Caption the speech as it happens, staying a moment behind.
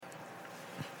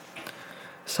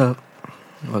What's up?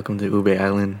 Welcome to Ube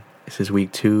Island. This is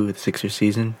week 2 of the Sixers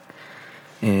season.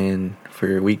 And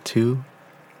for week 2,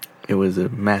 it was a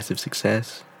massive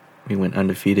success. We went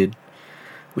undefeated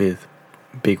with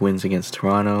big wins against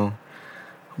Toronto,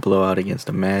 a blowout against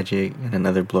the Magic, and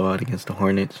another blowout against the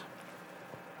Hornets.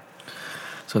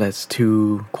 So that's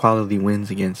 2 quality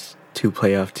wins against 2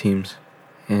 playoff teams.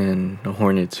 And the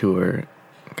Hornets, who are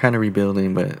kind of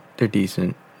rebuilding, but they're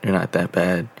decent. They're not that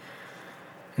bad.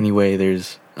 Anyway,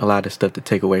 there's a lot of stuff to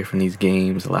take away from these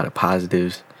games, a lot of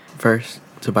positives. First,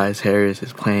 Tobias Harris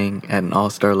is playing at an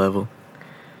all-star level.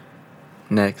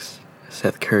 Next,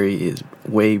 Seth Curry is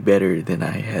way better than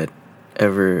I had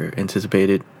ever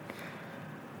anticipated.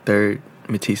 Third,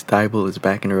 Matisse Thybulle is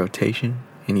back in the rotation,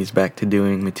 and he's back to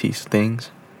doing Matisse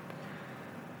things.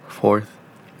 Fourth,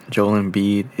 Joel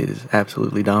Embiid is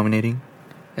absolutely dominating,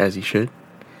 as he should.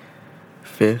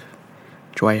 Fifth,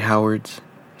 Dwight Howard's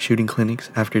shooting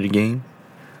clinics after the game.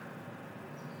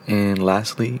 And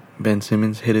lastly, Ben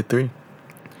Simmons hit a 3.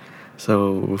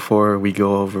 So before we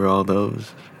go over all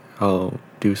those, I'll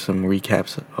do some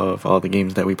recaps of all the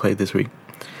games that we played this week,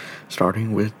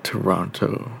 starting with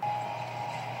Toronto.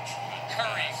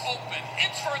 Curry open,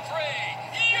 it's for 3.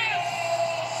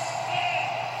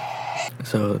 Yes!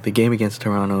 So the game against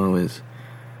Toronto was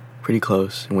pretty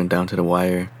close. It went down to the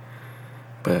wire,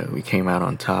 but we came out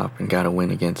on top and got a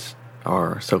win against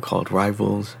our so-called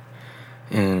rivals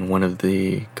and one of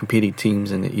the competing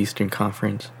teams in the Eastern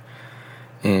Conference.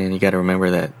 And you got to remember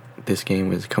that this game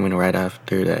was coming right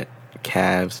after that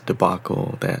Cavs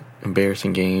debacle, that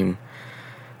embarrassing game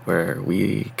where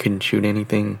we couldn't shoot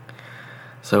anything.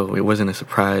 So it wasn't a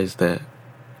surprise that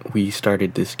we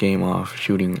started this game off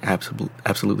shooting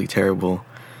absolutely terrible,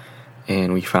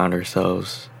 and we found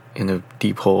ourselves in a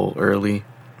deep hole early.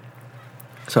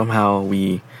 Somehow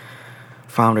we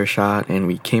found our shot, and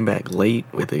we came back late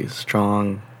with a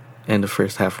strong end of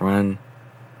first half run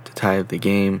to tie up the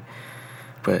game.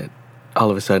 But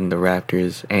all of a sudden, the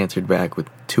Raptors answered back with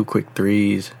 2 quick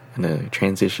threes and a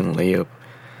transition layup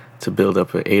to build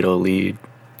up an 8-0 lead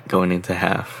going into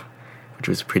half, which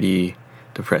was pretty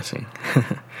depressing.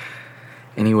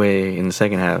 Anyway, in the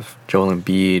second half, Joel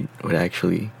Embiid would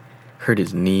actually hurt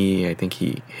his knee. I think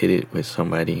he hit it with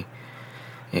somebody,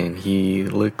 and he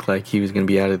looked like he was going to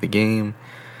be out of the game,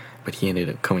 but he ended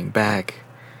up coming back.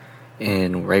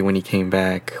 And right when he came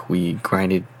back, we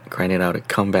grinded out a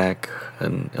comeback,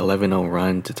 an 11-0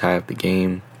 run to tie up the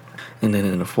game. And then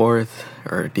in the fourth,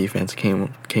 our defense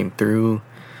came through,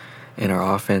 and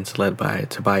our offense, led by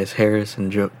Tobias Harris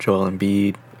and Joel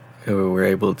Embiid, were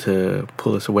able to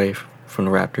pull us away from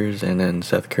the Raptors. And then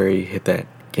Seth Curry hit that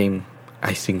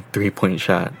game-icing 3-point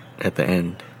shot at the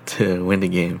end to win the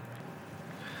game.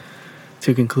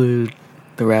 To conclude,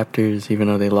 the Raptors, even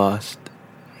though they lost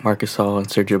Marc Gasol and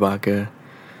Serge Ibaka,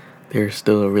 they're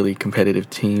still a really competitive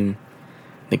team.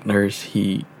 Nick Nurse,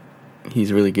 he's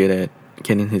really good at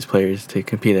getting his players to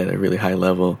compete at a really high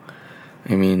level.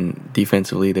 I mean,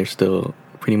 defensively, they're still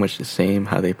pretty much the same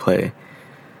how they play.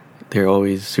 They're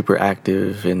always super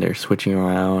active, and they're switching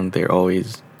around. They're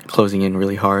always closing in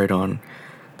really hard on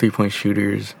 3-point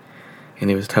shooters, and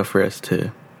it was tough for us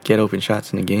to get open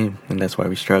shots in the game, and that's why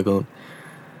we struggled.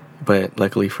 But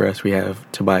luckily for us, we have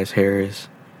Tobias Harris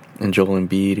and Joel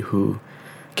Embiid who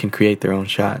can create their own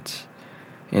shots,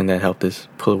 and that helped us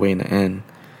pull away in the end.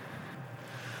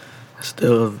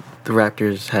 Still, the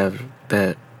Raptors have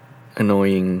that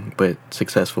annoying but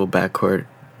successful backcourt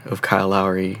of Kyle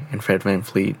Lowry and Fred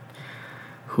VanVleet,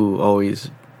 who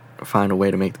always find a way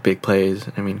to make the big plays.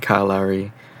 I mean, Kyle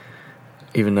Lowry,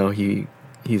 even though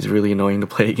he's really annoying to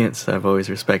play against, I've always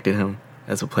respected him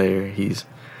as a player. He's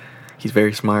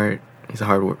very smart. He's a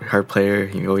hard player.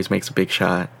 He always makes a big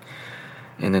shot.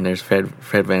 And then there's Fred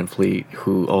VanVleet,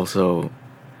 who also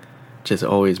just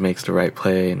always makes the right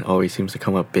play and always seems to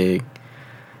come up big.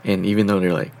 And even though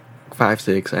they're like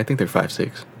 5'6", I think they're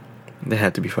 5'6". They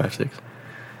had to be 5'6".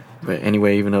 But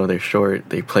anyway, even though they're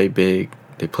short, they play big,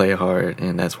 they play hard,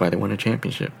 and that's why they won a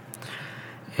championship.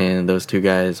 And those 2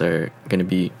 guys are going to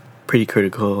be pretty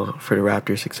critical for the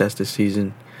Raptors' success this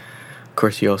season. Of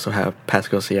course, you also have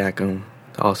Pascal Siakam,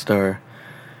 the all-star.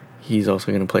 He's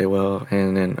also going to play well.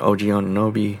 And then OG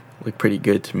Anunoby looked pretty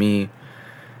good to me.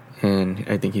 And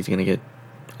I think he's going to get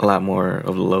a lot more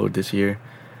of the load this year.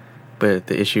 But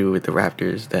the issue with the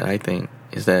Raptors that I think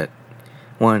is that,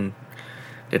 one,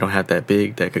 they don't have that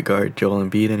big that could guard Joel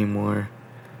Embiid anymore.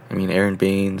 I mean, Aaron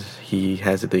Baines, he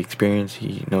has the experience.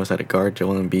 He knows how to guard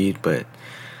Joel Embiid. But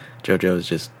JoJo is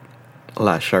just a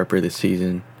lot sharper this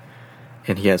season,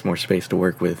 and he has more space to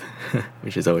work with,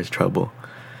 which is always trouble.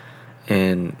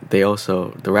 And the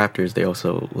Raptors, they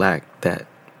also lack that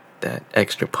that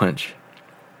extra punch.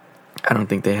 I don't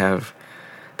think they have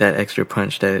that extra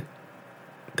punch that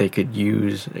they could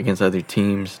use against other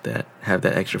teams that have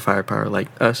that extra firepower like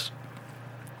us,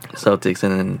 Celtics,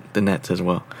 and then the Nets as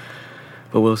well.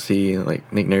 But we'll see.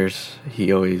 Like Nick Nurse,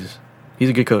 he's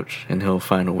a good coach, and he'll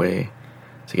find a way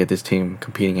to get this team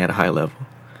competing at a high level.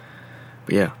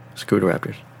 But yeah, screw the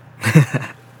Raptors.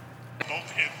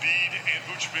 Both Embiid and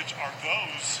Vucevic are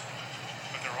those,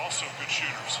 but they're also good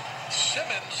shooters.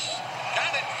 Simmons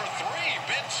got it for three.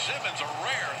 Ben Simmons, a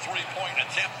rare three-point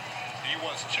attempt. He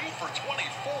was 2 for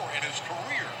 24 in his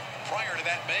career prior to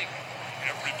that make.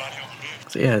 Everybody on the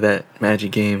bench. So yeah, that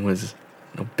Magic game was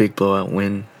a big blowout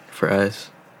win for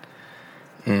us.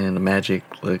 And the Magic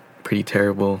looked pretty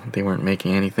terrible. They weren't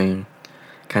making anything.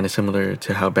 Kind of similar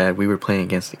to how bad we were playing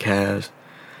against the Cavs.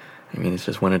 I mean, it's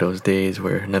just one of those days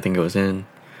where nothing goes in.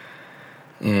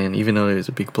 And even though it was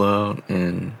a big blowout,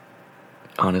 and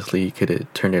honestly, you could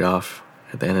have turned it off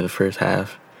at the end of the first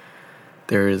half,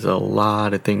 there is a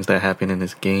lot of things that happened in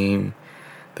this game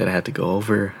that I had to go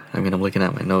over. I mean, I'm looking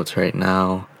at my notes right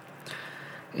now,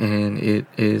 and it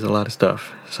is a lot of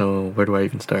stuff. So where do I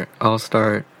even start? I'll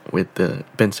start with the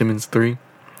Ben Simmons 3.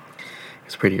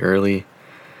 It's pretty early.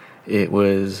 It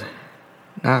was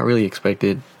not really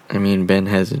expected. I mean, Ben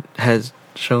has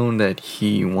shown that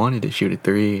he wanted to shoot a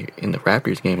 3 in the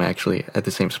Raptors game, actually, at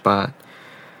the same spot.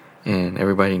 And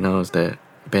everybody knows that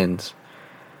Ben's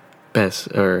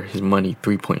best, or his money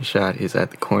 3-point shot is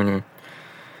at the corner.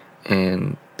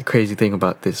 And the crazy thing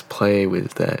about this play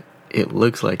was that it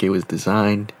looks like it was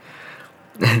designed.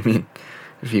 I mean,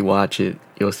 if you watch it,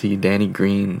 you'll see Danny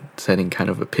Green setting kind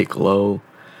of a pick low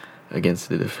against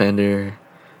the defender,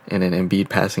 and then Embiid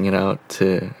passing it out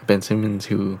to Ben Simmons,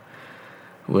 who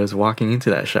was walking into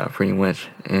that shot pretty much.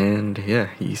 And yeah,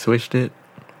 he switched it,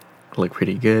 looked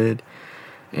pretty good,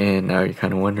 and now you're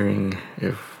kind of wondering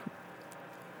if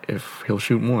he'll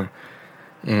shoot more.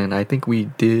 And I think we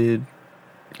did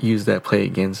use that play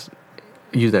again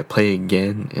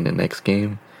in the next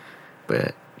game,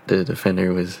 but the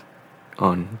defender was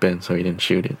on Ben, so he didn't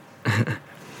shoot it.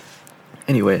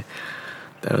 Anyway,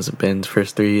 that was Ben's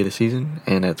first 3 of the season,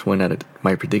 and that's one out of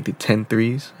my predicted 10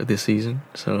 threes of this season.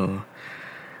 So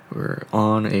we're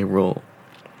on a roll.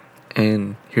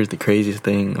 And here's the craziest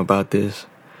thing about this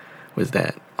was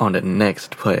that on the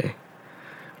next play,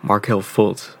 Markelle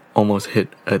Fultz almost hit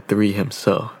a 3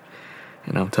 himself.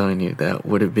 And I'm telling you, that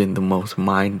would have been the most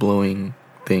mind-blowing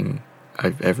thing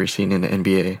I've ever seen in the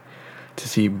NBA. To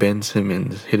see Ben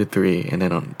Simmons hit a 3, and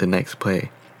then on the next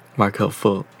play, Markelle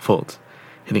Fultz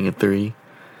hitting a 3.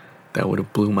 That would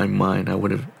have blew my mind.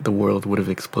 The world would have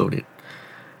exploded.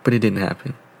 But it didn't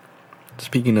happen.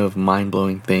 Speaking of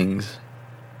mind-blowing things,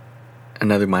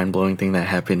 another mind-blowing thing that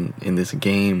happened in this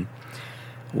game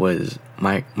was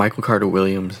Michael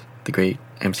Carter-Williams, the great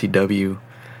MCW,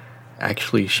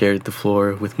 actually shared the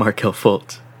floor with Markelle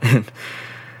Fultz. And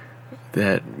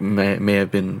that may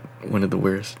have been one of the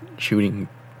worst shooting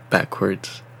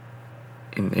backcourts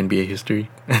in NBA history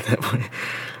at that point.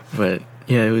 But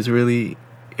yeah, it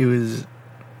was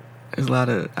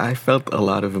I felt a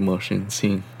lot of emotion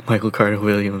seeing Michael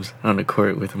Carter-Williams on the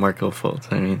court with Markelle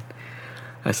Fultz. I mean,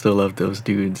 I still love those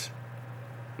dudes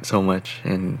so much,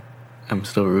 and I'm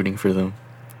still rooting for them.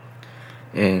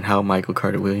 And how Michael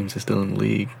Carter-Williams is still in the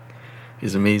league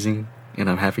is amazing, and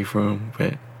I'm happy for him.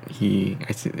 But I see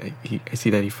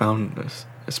that he found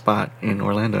a spot in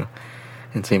Orlando,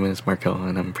 and same as Markelle,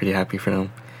 and I'm pretty happy for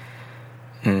them.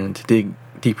 And to dig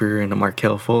deeper into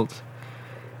Markelle Fultz,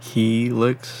 he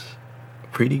looks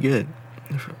pretty good.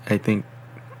 I think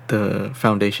the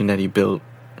foundation that he built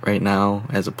right now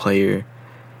as a player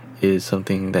is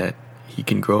something that he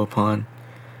can grow upon.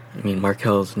 I mean,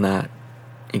 Markelle's not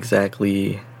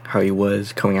exactly how he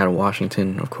was coming out of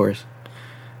Washington, of course,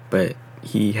 but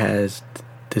he has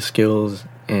the skills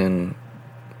and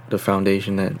the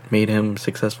foundation that made him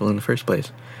successful in the first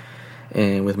place.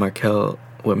 And with Markelle,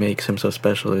 what makes him so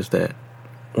special is that,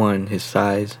 one, his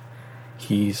size.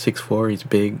 He's 6'4", he's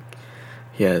big,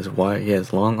 he has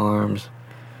long arms,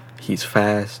 he's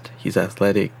fast, he's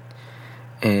athletic,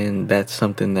 and that's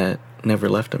something that never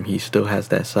left him. He still has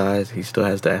that size, he still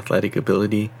has the athletic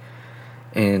ability,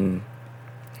 and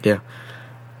yeah,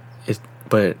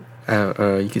 but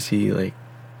you can see, like,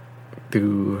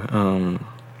 through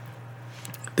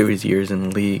his years in the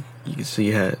league, you can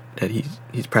see that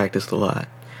he's practiced a lot.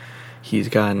 He's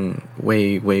gotten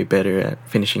way better at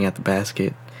finishing at the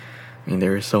basket. I mean,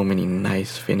 there are so many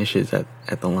nice finishes at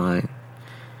the line.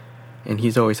 And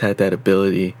he's always had that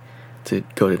ability to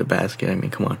go to the basket. I mean,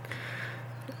 come on.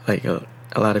 Like, a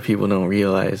lot of people don't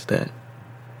realize that,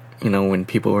 when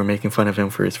people were making fun of him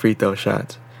for his free throw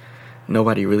shots,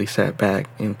 nobody really sat back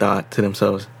and thought to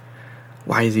themselves,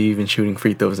 why is he even shooting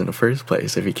free throws in the first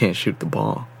place if he can't shoot the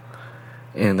ball?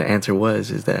 And the answer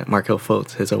is that Markelle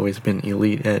Fultz has always been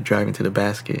elite at driving to the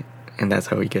basket, and that's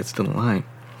how he gets to the line.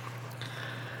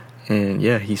 And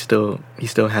yeah, he still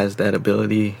has that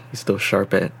ability. He's still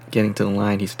sharp at getting to the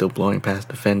line. He's still blowing past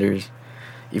defenders,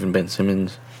 even Ben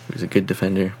Simmons, who's a good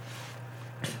defender.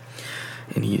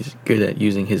 And he's good at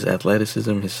using his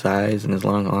athleticism, his size, and his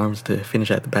long arms to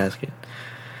finish at the basket.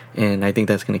 And I think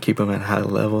that's going to keep him at a high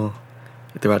level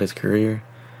throughout his career.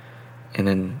 And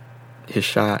then his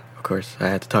shot, of course, I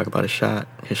had to talk about his shot.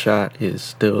 His shot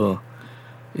is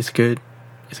good.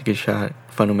 It's a good shot.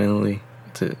 Fundamentally,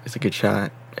 it's a good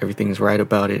shot. Everything's right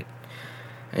about it.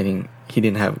 I think he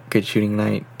didn't have a good shooting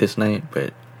night this night,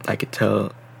 but I could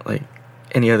tell, like,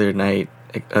 any other night,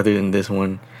 like, other than this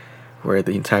one, where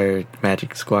the entire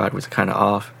Magic squad was kind of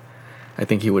off, I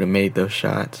think he would have made those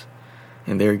shots.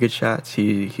 And they were good shots.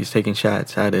 He's taking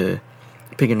shots out of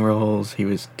pick and rolls. He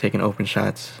was taking open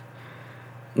shots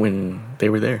when they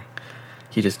were there.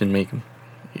 He just didn't make them.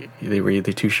 They were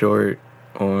either too short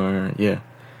or,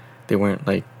 they weren't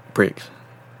like bricks.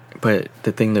 But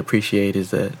the thing to appreciate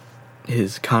is that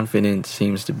his confidence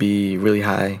seems to be really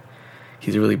high.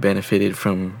 He's really benefited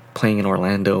from playing in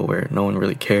Orlando where no one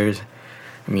really cares.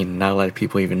 I mean, not a lot of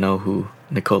people even know who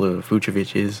Nikola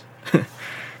Vucevic is.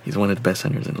 He's one of the best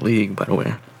centers in the league, by the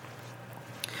way.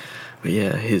 But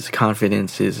yeah, his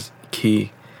confidence is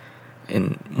key,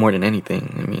 and more than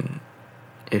anything, I mean,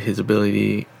 his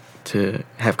ability to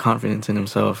have confidence in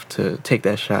himself to take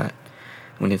that shot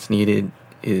when it's needed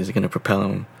is going to propel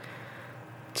him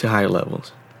to higher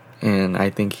levels. And I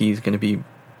think he's eventually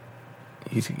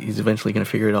going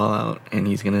to figure it all out, and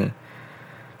he's going to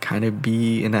kind of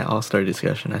be in that all-star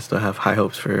discussion. I still have high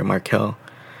hopes for Markelle,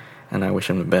 and I wish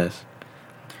him the best.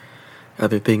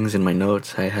 Other things in my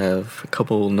notes, I have a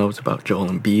couple notes about Joel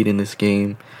Embiid in this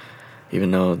game.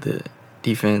 Even though the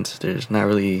defense, there's not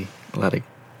really a lot of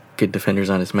good defenders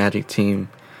on this Magic team,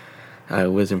 I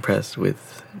was impressed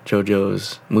with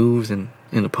JoJo's moves in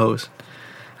the post.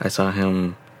 I saw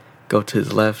him go to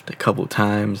his left a couple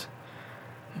times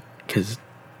because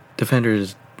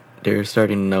defenders, they're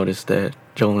starting to notice that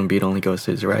Joel Embiid only goes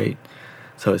to his right.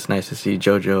 So it's nice to see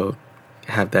JoJo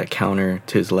have that counter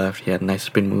to his left. He had a nice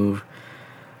spin move.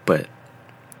 But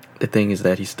the thing is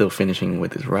that he's still finishing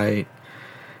with his right,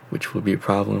 which will be a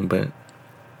problem. But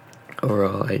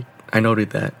overall, I noted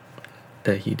that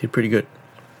he did pretty good.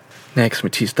 Next,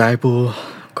 Matisse Thybulle,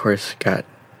 of course, got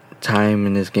time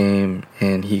in this game,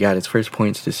 and he got his first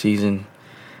points this season.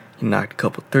 He knocked a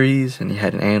couple threes, and he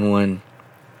had an and one.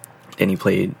 Then he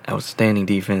played outstanding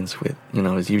defense with,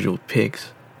 his usual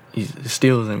picks, his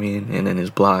steals, and then his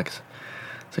blocks.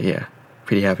 So yeah,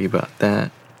 pretty happy about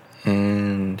that.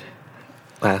 And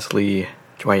lastly,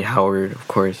 Dwight Howard, of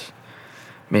course,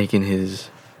 making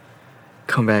his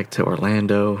comeback to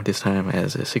Orlando, this time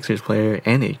as a Sixers player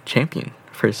and a champion.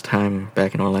 First time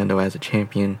back in Orlando as a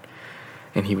champion,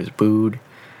 and he was booed.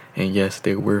 And yes,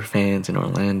 there were fans in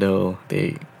Orlando.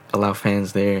 They allow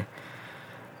fans there.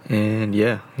 And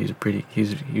yeah, he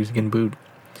was getting booed.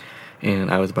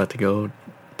 And I was about to go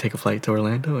take a flight to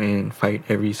Orlando and fight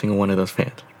every single one of those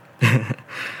fans.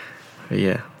 But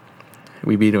yeah,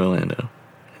 we beat Orlando.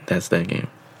 That's that game.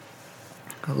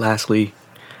 Lastly,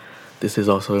 this is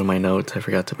also in my notes. I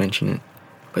forgot to mention it.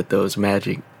 But those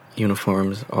Magic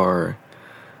uniforms are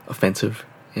offensive,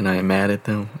 and I am mad at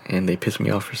them, and they piss me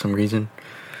off for some reason.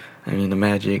 I mean, the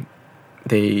Magic,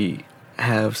 they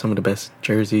have some of the best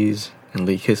jerseys in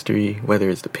league history, whether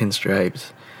it's the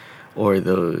pinstripes or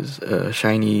those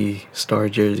shiny star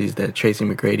jerseys that Tracy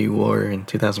McGrady wore in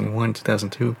 2001,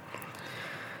 2002.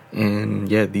 And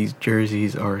yeah, these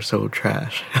jerseys are so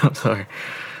trash. I'm sorry.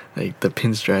 Like, the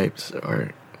pinstripes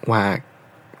are whack.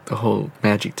 The whole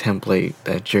Magic template,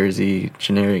 that jersey,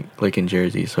 generic looking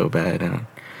jersey, is so bad. And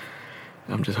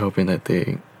I'm just hoping that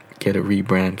they get a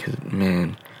rebrand, because,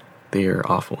 man, they are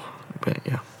awful. But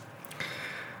yeah,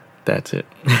 that's it.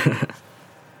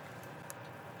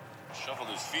 Shuffled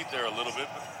his feet there a little bit,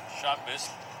 but shot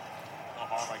missed. No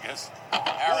harm, I guess.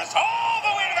 Harris all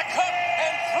the way to the cup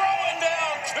and throwing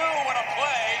down two and a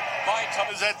play by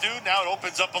Tobias. That dude, now it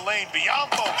opens up a lane.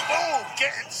 Biyombo, boom,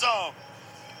 getting some.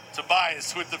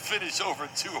 Tobias with the finish over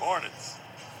 2 Hornets.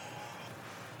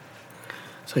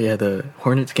 So yeah, the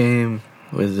Hornets game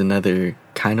was another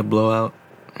kind of blowout.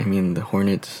 I mean, the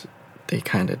Hornets, they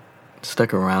kind of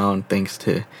stuck around thanks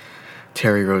to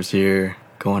Terry Rozier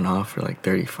going off for like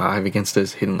 35 against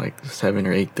us, hitting like 7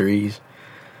 or 8 threes.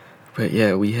 But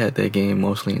yeah, we had that game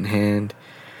mostly in hand.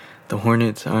 The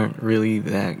Hornets aren't really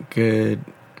that good,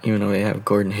 even though they have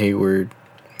Gordon Hayward.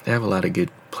 they have a lot of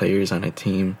good players on that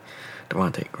team.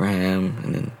 Devontae Graham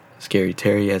and then Scary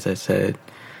Terry, as I said.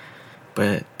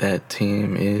 But that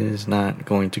team is not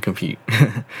going to compete.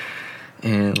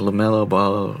 And LaMelo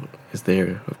Ball is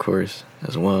there, of course,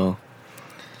 as well.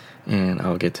 And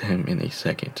I'll get to him in a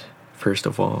second. First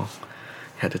of all,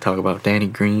 I had to talk about Danny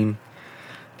Green.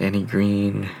 Danny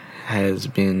Green has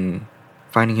been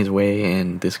finding his way,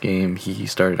 and this game he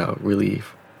started out really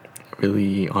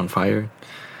on fire.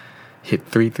 Hit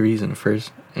 3 threes in the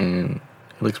first, and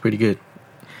it looks pretty good.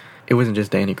 It wasn't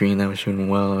just Danny Green that was shooting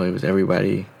well. It was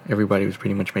everybody. Everybody was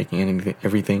pretty much making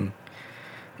everything.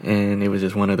 And it was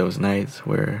just one of those nights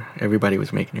where everybody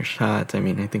was making their shots. I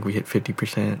mean, I think we hit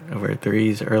 50% of our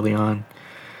threes early on.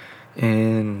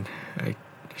 And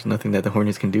there's nothing that the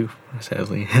Hornets can do,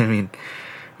 sadly. I mean,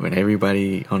 when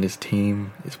everybody on this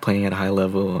team is playing at a high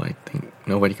level, I think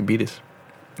nobody can beat us.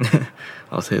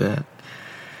 I'll say that.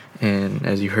 And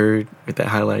as you heard with that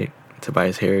highlight,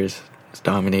 Tobias Harris is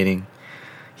dominating.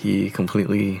 He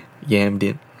completely yammed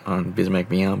it on Bismack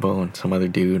Biyombo and some other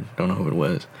dude. Don't know who it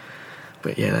was.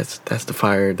 But yeah, that's the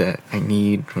fire that I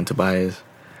need from Tobias.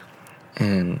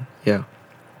 And yeah,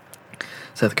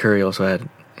 Seth Curry also had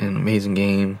an amazing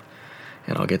game.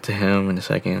 And I'll get to him in a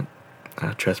second.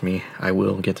 Trust me, I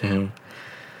will get to him.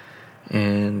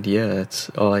 And yeah,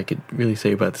 that's all I could really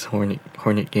say about this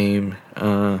Hornet game.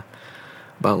 About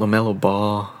LaMelo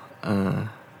Ball,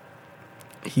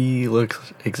 he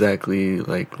looks exactly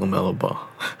like LaMelo Ball.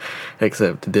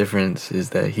 Except the difference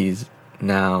is that he's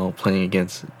now playing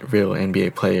against real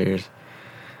NBA players.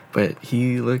 But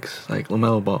he looks like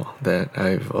LaMelo Ball that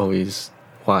I've always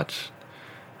watched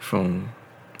from,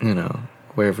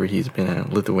 wherever he's been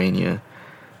at, Lithuania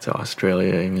to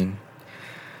Australia. I mean,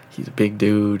 he's a big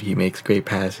dude. He makes great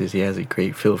passes. He has a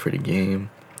great feel for the game.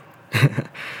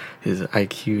 His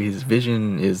IQ, his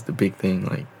vision is the big thing.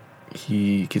 Like,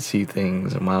 he could see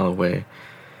things a mile away.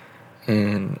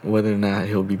 And whether or not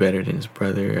he'll be better than his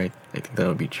brother, I think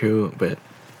that'll be true. But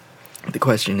the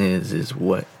question is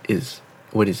what is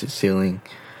his ceiling?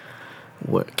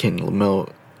 What can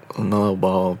LaMelo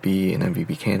Ball be an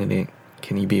MVP candidate?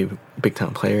 Can he be a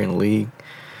big-time player in the league?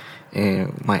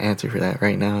 And my answer for that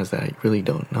right now is that I really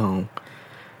don't know.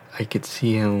 I could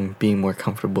see him being more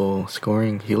comfortable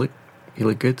scoring. He looked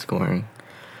good scoring.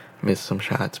 Missed some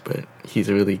shots, but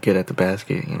he's really good at the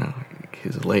basket.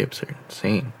 His layups are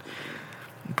insane.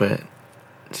 But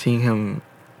seeing him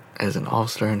as an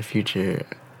all-star in the future,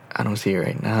 I don't see it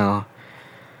right now.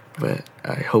 But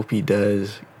I hope he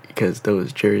does, because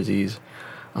those jerseys,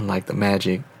 unlike the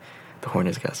Magic, the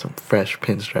Hornets got some fresh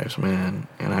pinstripes, man.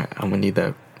 And I'm going to need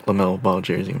that LaMelo Ball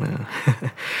jersey, man.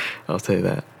 I'll say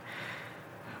that.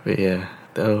 But yeah,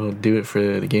 that'll do it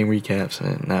for the game recaps.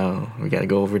 And now we got to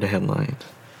go over the headlines.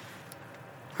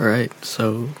 Alright,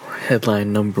 so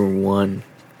headline number 1.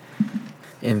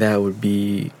 And that would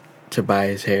be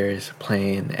Tobias Harris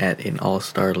playing at an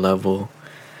all-star level.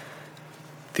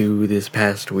 Through this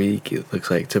past week, it looks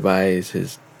like Tobias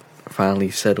has finally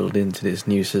settled into this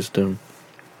new system.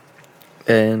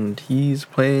 And he's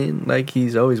playing like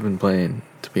he's always been playing,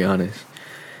 to be honest.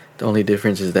 The only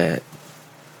difference is that,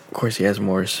 of course, he has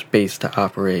more space to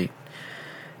operate.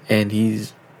 And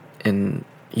he's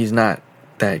not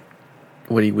that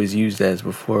what he was used as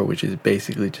before, which is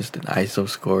basically just an ISO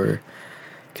scorer.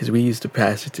 Because we used to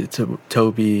pass it to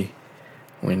Toby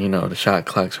when, the shot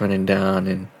clock's running down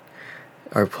and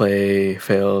our play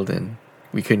failed and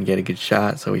we couldn't get a good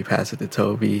shot, so we pass it to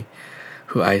Toby,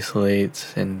 who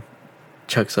isolates and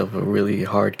chucks up a really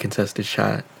hard contested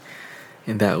shot.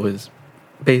 And that was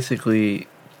basically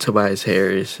Tobias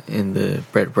Harris in the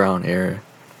Brett Brown era.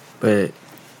 But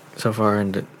so far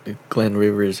in the Glenn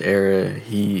Rivers era,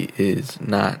 he is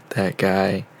not that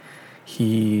guy.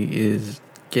 He is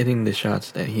getting the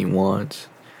shots that he wants,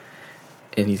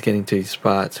 and he's getting to these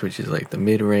spots, which is like the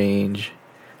mid-range,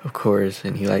 of course,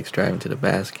 and he likes driving to the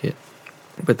basket.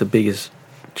 But the biggest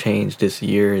change this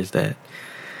year is that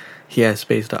he has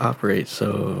space to operate,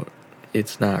 so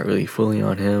it's not really fully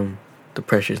on him. The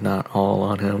pressure's not all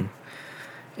on him.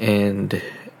 And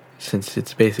since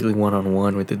it's basically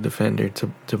one-on-one with the defender,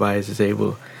 Tobias is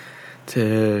able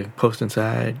to post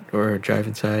inside or drive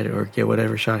inside or get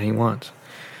whatever shot he wants.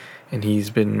 And he's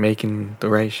been making the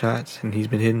right shots, and he's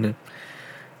been hitting them.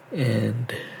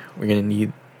 And we're going to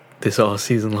need this all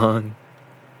season long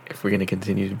if we're going to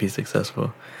continue to be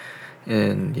successful.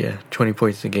 And yeah, 20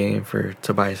 points a game for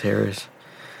Tobias Harris,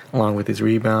 along with his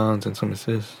rebounds and some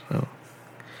assists. So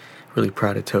really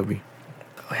proud of Toby.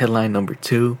 Headline number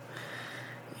 2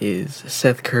 is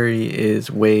Seth Curry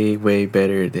is way, way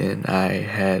better than I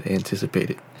had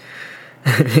anticipated.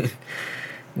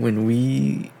 When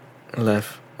we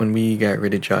left when we got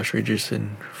rid of Josh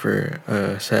Richardson for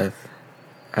Seth,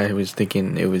 I was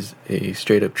thinking it was a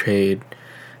straight up trade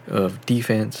of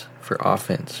defense for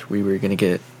offense. We were going to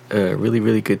get a really,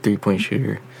 really good 3-point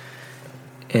shooter,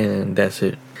 and that's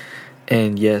it.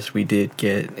 And yes, we did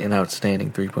get an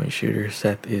outstanding 3-point shooter.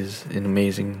 Seth is an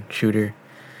amazing shooter.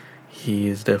 He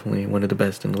is definitely one of the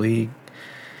best in the league.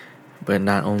 But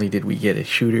not only did we get a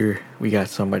shooter, we got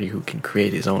somebody who can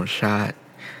create his own shot,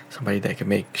 somebody that can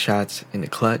make shots in the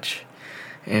clutch,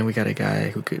 and we got a guy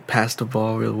who could pass the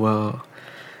ball real well,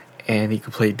 and he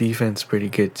could play defense pretty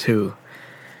good too.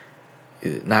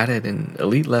 Not at an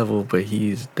elite level, but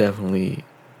he's definitely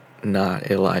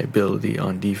not a liability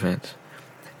on defense,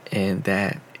 and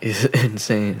that is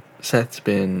insane. Seth's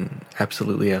been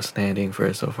absolutely outstanding for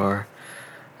us so far.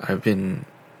 I've been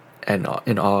in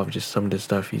awe of just some of the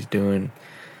stuff he's doing.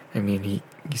 I mean,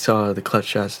 he saw the clutch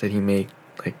shots that he made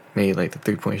the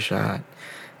 3-point shot,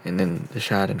 and then the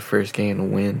shot in the first game to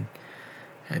win.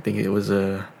 I think it was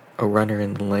a runner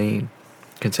in the lane,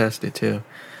 contested too.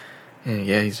 And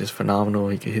yeah, he's just phenomenal.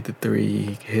 He could hit the three,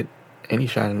 he could hit any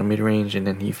shot in the mid-range, and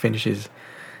then he finishes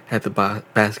at the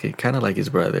basket, kind of like his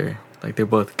brother. Like, they're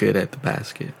both good at the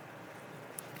basket.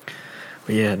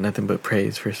 But yeah, nothing but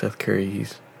praise for Seth Curry.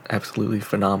 He's absolutely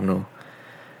phenomenal,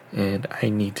 and I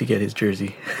need to get his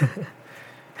jersey.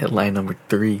 Headline number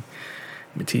 3,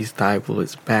 Matisse Thybulle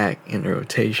is back in the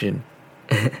rotation.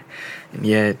 And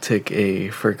yeah, it took a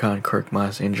Furkan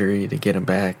Korkmaz injury to get him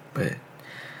back, but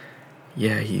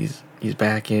yeah, he's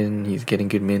back in, he's getting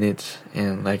good minutes,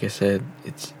 and like I said,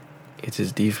 it's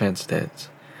his defense that's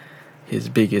his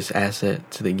biggest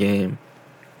asset to the game.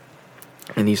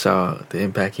 And you saw the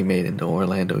impact he made in the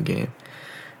Orlando game,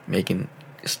 making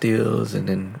steals and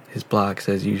then his blocks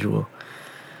as usual.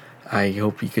 I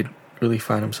hope he could really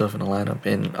find himself in the lineup.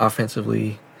 And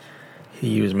offensively,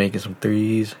 he was making some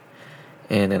threes,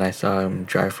 and then I saw him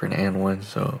drive for an and one,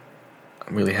 so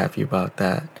I'm really happy about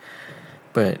that.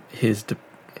 But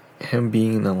him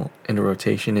being in the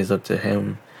rotation is up to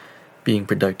him being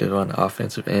productive on the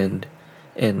offensive end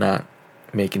and not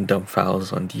making dumb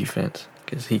fouls on defense,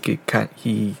 because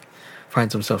he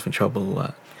finds himself in trouble a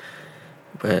lot.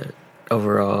 But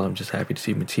overall, I'm just happy to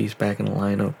see Matisse back in the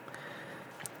lineup.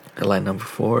 At line number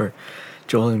 4,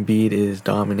 Joel Embiid is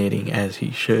dominating as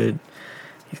he should.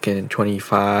 He's getting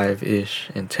 25-ish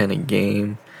and 10 a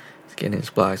game. He's getting his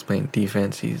blocks, playing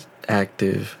defense. He's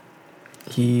active.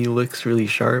 He looks really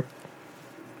sharp.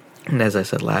 And as I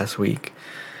said last week,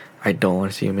 I don't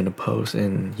want to see him in the post.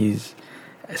 And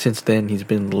since then, he's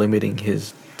been limiting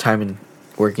his time and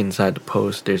work inside the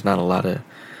post. There's not a lot of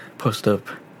post-up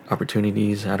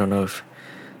opportunities. I don't know if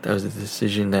that was a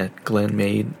decision that Glenn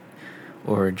made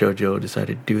or JoJo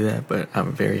decided to do that, but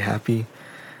I'm very happy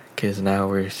because now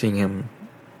we're seeing him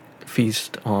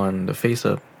feast on the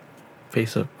face-up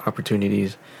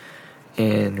opportunities,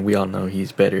 and we all know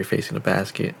he's better facing the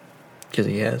basket because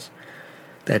he has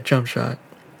that jump shot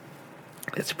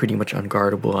that's pretty much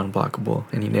unguardable, unblockable,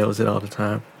 and he nails it all the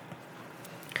time.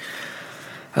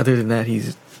 Other than that,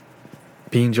 he's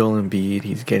being Joel Embiid.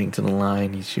 He's getting to the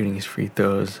line, he's shooting his free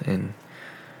throws, and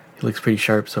he looks pretty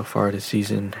sharp so far this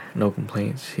season. No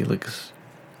complaints. He looks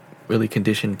really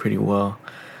conditioned pretty well.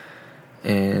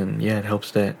 And yeah, it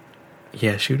helps that he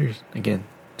has shooters again,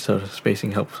 so the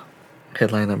spacing helps.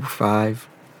 Headline number 5,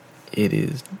 it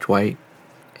is Dwight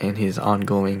and his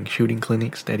ongoing shooting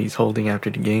clinics that he's holding after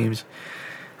the games.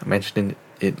 I mentioned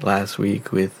it last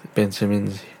week with Ben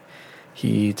Simmons.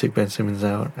 He took Ben Simmons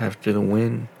out after the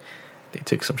win. They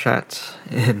took some shots,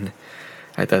 and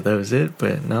I thought that was it,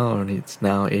 but no, it's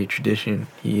now a tradition.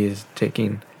 He is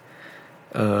taking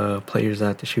players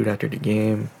out to shoot after the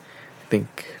game. I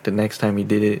think the next time he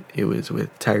did it, it was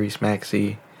with Tyrese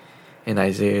Maxey and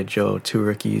Isaiah Joe, 2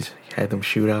 rookies. He had them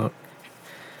shoot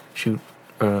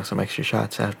some extra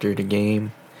shots after the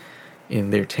game in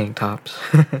their tank tops.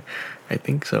 I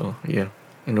think so, yeah,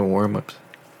 in the warm-ups.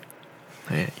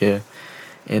 Yeah.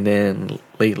 And then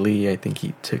lately, I think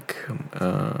he took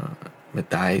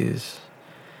Mathias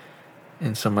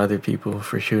and some other people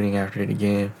for shooting after the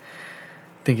game.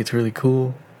 I think it's really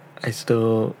cool. I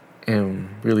still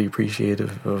am really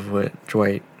appreciative of what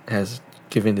Dwight has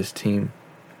given this team.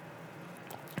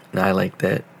 And I like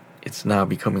that it's now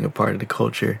becoming a part of the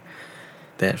culture,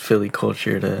 that Philly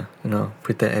culture to,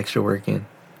 put that extra work in.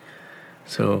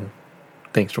 So,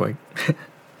 thanks, Dwight.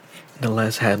 The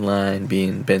last headline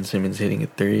being Ben Simmons hitting a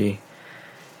 3.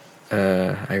 I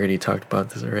already talked about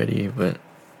this already, but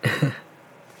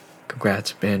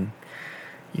congrats, Ben.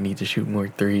 You need to shoot more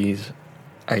threes.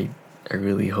 I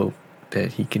really hope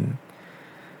that he can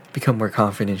become more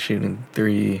confident shooting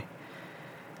 3.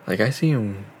 Like, I see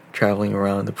him traveling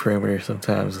around the perimeter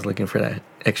sometimes looking for that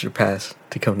extra pass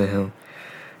to come to him.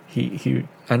 He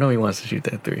I know he wants to shoot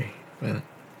that three, but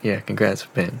yeah, congrats,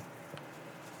 Ben.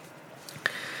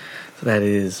 So that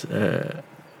is the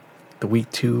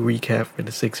week 2 recap for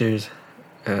the Sixers.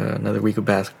 Another week of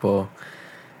basketball.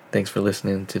 Thanks for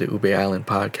listening to the Ube Island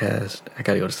podcast. I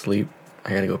gotta go to sleep. I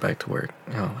gotta go back to work.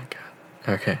 Oh my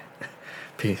god. Okay.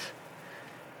 Peace.